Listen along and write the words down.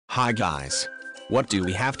Hi guys. What do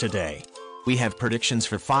we have today? We have predictions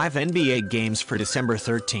for 5 NBA games for December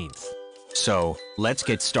 13th. So, let's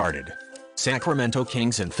get started. Sacramento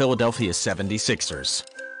Kings and Philadelphia 76ers.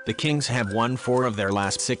 The Kings have won 4 of their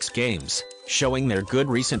last 6 games, showing their good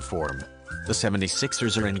recent form. The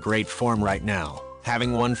 76ers are in great form right now,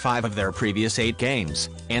 having won 5 of their previous 8 games,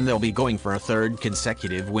 and they'll be going for a 3rd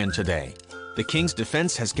consecutive win today. The Kings'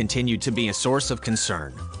 defense has continued to be a source of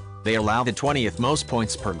concern. They allow the 20th most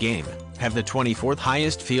points per game, have the 24th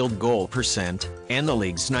highest field goal percent, and the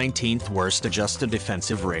league's 19th worst adjusted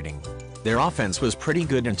defensive rating. Their offense was pretty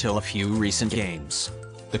good until a few recent games.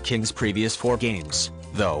 The Kings' previous 4 games,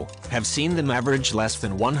 though, have seen them average less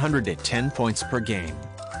than 110 points per game.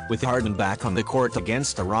 With Harden back on the court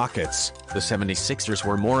against the Rockets, the 76ers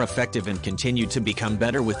were more effective and continued to become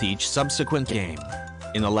better with each subsequent game.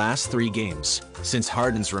 In the last 3 games, since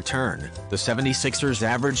Harden's return, the 76ers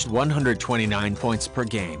averaged 129 points per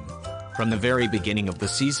game. From the very beginning of the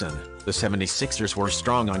season, the 76ers were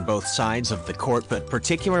strong on both sides of the court but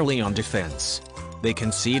particularly on defense. They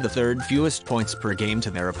concede the 3rd fewest points per game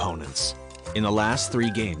to their opponents. In the last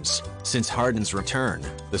 3 games, since Harden's return,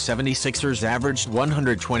 the 76ers averaged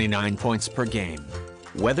 129 points per game.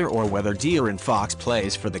 Whether De'Aaron Fox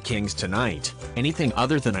plays for the Kings tonight, anything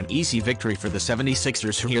other than an easy victory for the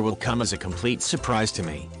 76ers here will come as a complete surprise to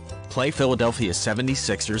me. Play Philadelphia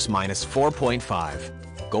 76ers minus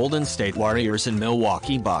 4.5. Golden State Warriors and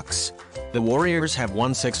Milwaukee Bucks. The Warriors have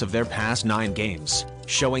won 6 of their past 9 games,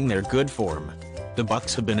 showing their good form. The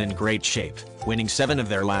Bucks have been in great shape, winning 7 of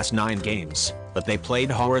their last 9 games, but they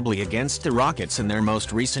played horribly against the Rockets in their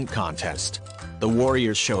most recent contest. The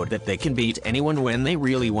Warriors showed that they can beat anyone when they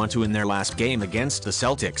really want to in their last game against the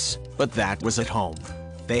Celtics, but that was at home.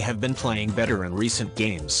 They have been playing better in recent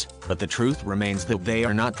games, but the truth remains that they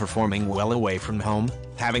are not performing well away from home,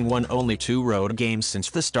 having won only 2 road games since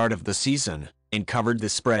the start of the season, and covered the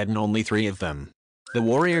spread in only 3 of them. The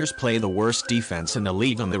Warriors play the worst defense in the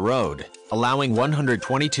league on the road, allowing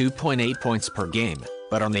 122.8 points per game,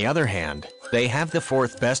 but on the other hand, they have the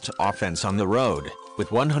 4th best offense on the road, with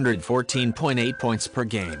 114.8 points per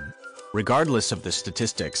game. Regardless of the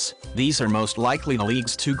statistics, these are most likely the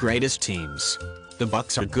league's 2 greatest teams. The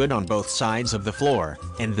Bucks are good on both sides of the floor,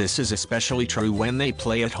 and this is especially true when they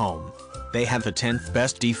play at home. They have the 10th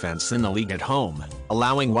best defense in the league at home,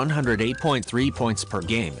 allowing 108.3 points per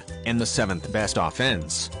game, and the 7th best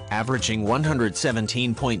offense, averaging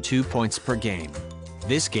 117.2 points per game.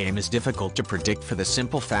 This game is difficult to predict for the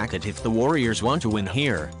simple fact that if the Warriors want to win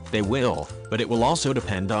here, they will, but it will also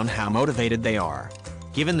depend on how motivated they are.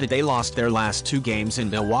 Given that they lost their last 2 games in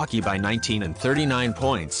Milwaukee by 19 and 39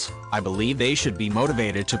 points, I believe they should be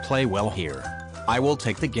motivated to play well here. I will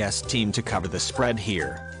take the guest team to cover the spread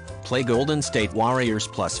here. Play Golden State Warriors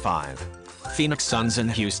plus 5. Phoenix Suns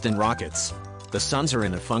and Houston Rockets. The Suns are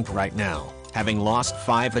in a funk right now, having lost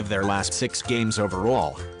 5 of their last 6 games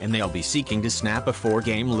overall, and they'll be seeking to snap a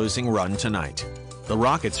 4-game losing run tonight. The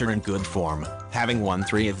Rockets are in good form, having won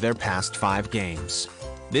 3 of their past 5 games.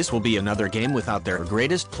 This will be another game without their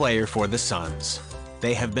greatest player for the Suns.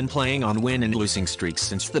 They have been playing on win and losing streaks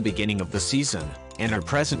since the beginning of the season, and are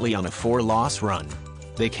presently on a 4-loss run.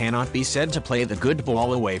 They cannot be said to play the good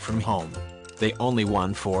ball away from home. They only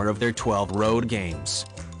won 4 of their 12 road games.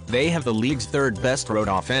 They have the league's 3rd best road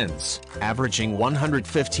offense, averaging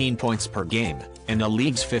 115 points per game, and the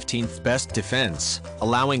league's 15th best defense,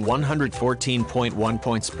 allowing 114.1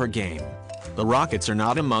 points per game. The Rockets are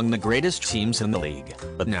not among the greatest teams in the league,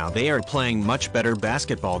 but now they are playing much better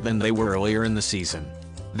basketball than they were earlier in the season.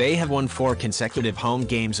 They have won 4 consecutive home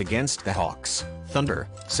games against the Hawks, Thunder,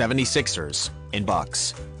 76ers, and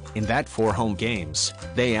Bucks. In that 4 home games,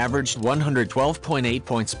 they averaged 112.8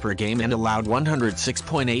 points per game and allowed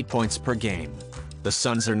 106.8 points per game. The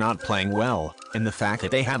Suns are not playing well, and the fact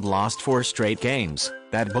that they have lost 4 straight games,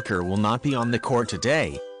 that Booker will not be on the court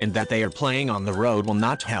today, and that they are playing on the road will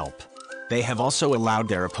not help. They have also allowed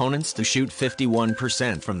their opponents to shoot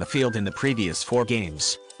 51% from the field in the previous 4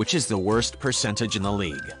 games, which is the worst percentage in the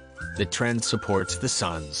league. The trend supports the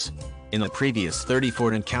Suns. In the previous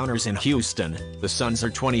 34 encounters in Houston, the Suns are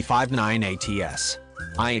 25-9 ATS.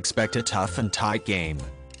 I expect a tough and tight game.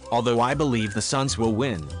 Although I believe the Suns will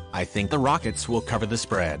win, I think the Rockets will cover the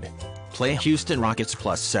spread. Play Houston Rockets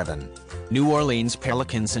plus 7. New Orleans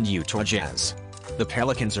Pelicans and Utah Jazz. The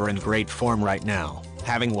Pelicans are in great form right now,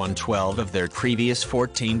 having won 12 of their previous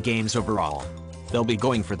 14 games overall. They'll be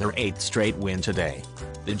going for their 8th straight win today.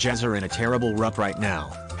 The Jazz are in a terrible rut right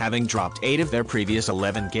now, having dropped 8 of their previous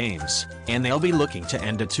 11 games, and they'll be looking to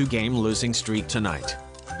end a 2-game losing streak tonight.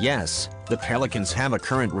 Yes, the Pelicans have a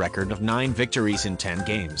current record of 9 victories in 10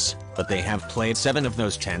 games, but they have played 7 of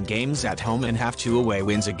those 10 games at home and have 2 away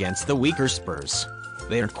wins against the weaker Spurs.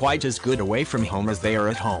 They are quite as good away from home as they are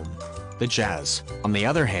at home. The Jazz, on the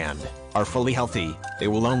other hand, are fully healthy. They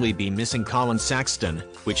will only be missing Colin Sexton,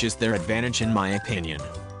 which is their advantage in my opinion.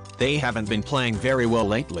 They haven't been playing very well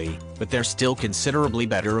lately, but they're still considerably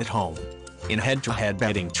better at home. In head-to-head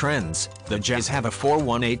betting trends, the Jazz have a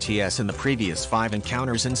 4-1 ATS in the previous 5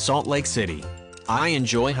 encounters in Salt Lake City. I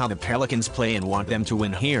enjoy how the Pelicans play and want them to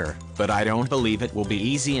win here, but I don't believe it will be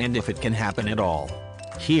easy and if it can happen at all.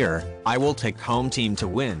 Here, I will take home team to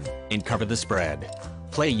win, and cover the spread.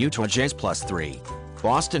 Play Utah Jazz +3.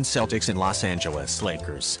 Boston Celtics and Los Angeles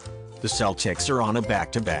Lakers. The Celtics are on a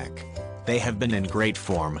back-to-back. They have been in great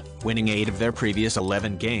form, winning 8 of their previous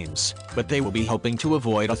 11 games, but they will be hoping to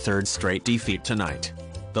avoid a 3rd straight defeat tonight.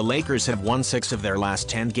 The Lakers have won 6 of their last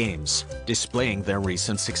 10 games, displaying their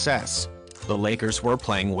recent success. The Lakers were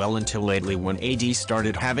playing well until lately when AD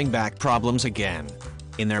started having back problems again.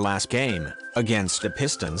 In their last game, against the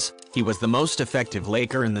Pistons, he was the most effective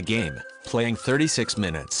Laker in the game, playing 36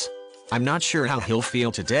 minutes. I'm not sure how he'll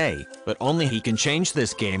feel today, but only he can change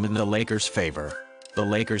this game in the Lakers' favor. The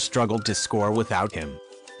Lakers struggled to score without him.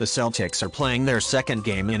 The Celtics are playing their 2nd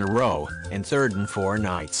game in a row, and 3rd in 4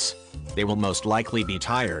 nights. They will most likely be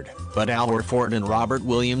tired, but Al Horford and Robert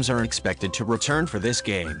Williams are expected to return for this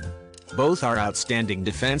game. Both are outstanding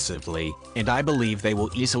defensively, and I believe they will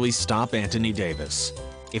easily stop Anthony Davis.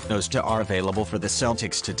 If those 2 are available for the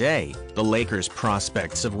Celtics today, the Lakers'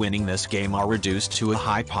 prospects of winning this game are reduced to a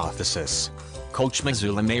hypothesis. Coach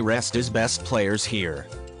Mazzulla may rest his best players here.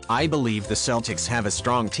 I believe the Celtics have a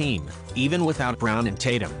strong team, even without Brown and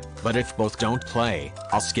Tatum, but if both don't play,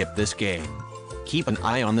 I'll skip this game. Keep an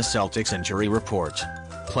eye on the Celtics injury report.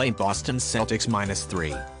 Play Boston Celtics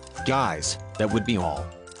 -3. Guys, that would be all.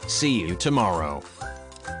 See you tomorrow.